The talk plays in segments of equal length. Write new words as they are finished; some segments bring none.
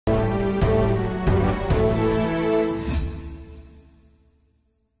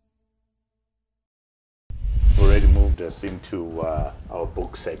us into our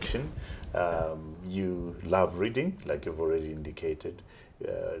book section. You love reading, like you've already indicated.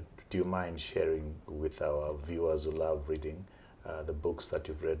 Do you mind sharing with our viewers who love reading the books that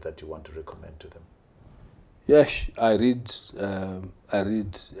you've read that you want to recommend to them? Yes, I read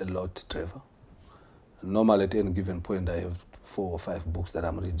a lot, Trevor. Normally at any given point I have 4 or 5 books that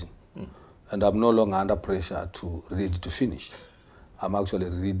I'm reading. And I'm no longer under pressure to read to finish. I'm actually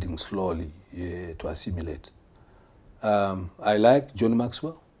reading slowly to assimilate. I like John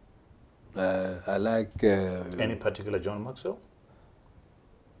Maxwell. I like... Any particular John Maxwell?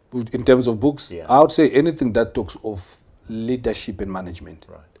 In terms of books, yeah. I would say anything that talks of leadership and management.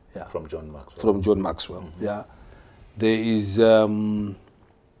 Right. Yeah. From John Maxwell. From John Maxwell, yeah. There is Malcolm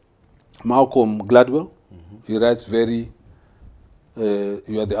Gladwell. He writes very,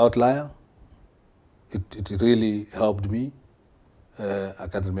 You Are the Outlier. It really helped me. I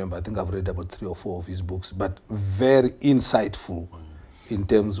can't remember, I think I've read about 3 or 4 of his books, but very insightful in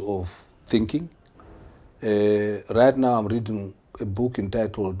terms of thinking. Right now I'm reading a book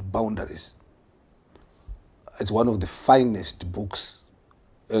entitled Boundaries. It's one of the finest books,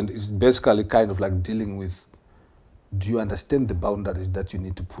 and it's basically kind of like dealing with, do you understand the boundaries that you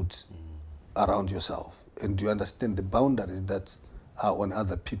need to put around yourself? And do you understand the boundaries that are on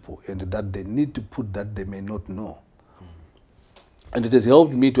other people and that they need to put that they may not know? And it has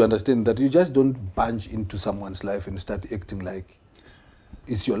helped me to understand that you just don't bunch into someone's life and start acting like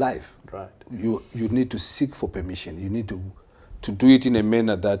it's your life. Right. You need to seek for permission. You need to do it in a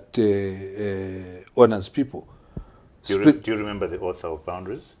manner that honors people. Do you remember the author of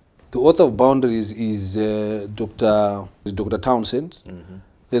Boundaries? The author of Boundaries is Dr. Townsend.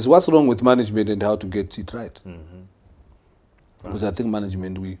 There's What's Wrong with Management and How to Get It Right. Because I think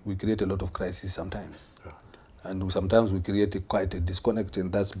management, we create a lot of crises sometimes. Right. And sometimes we create quite a disconnect,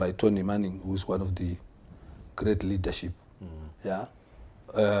 and that's by Tony Manning, who is one of the great leadership. Yeah.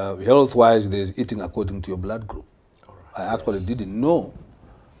 Health-wise, there's eating according to your blood group. Right. I actually didn't know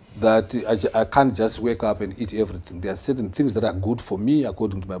that I can't just wake up and eat everything. There are certain things that are good for me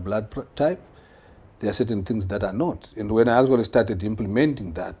according to my blood type. There are certain things that are not. And when I actually started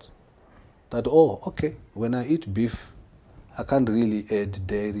implementing that, oh, okay, when I eat beef, I can't really add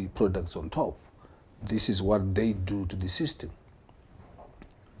dairy products on top. This is what they do to the system.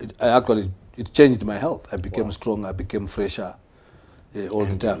 It changed my health. I became stronger, I became fresher all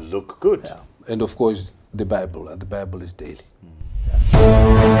the time. You look good. Yeah. And of course, the Bible is daily.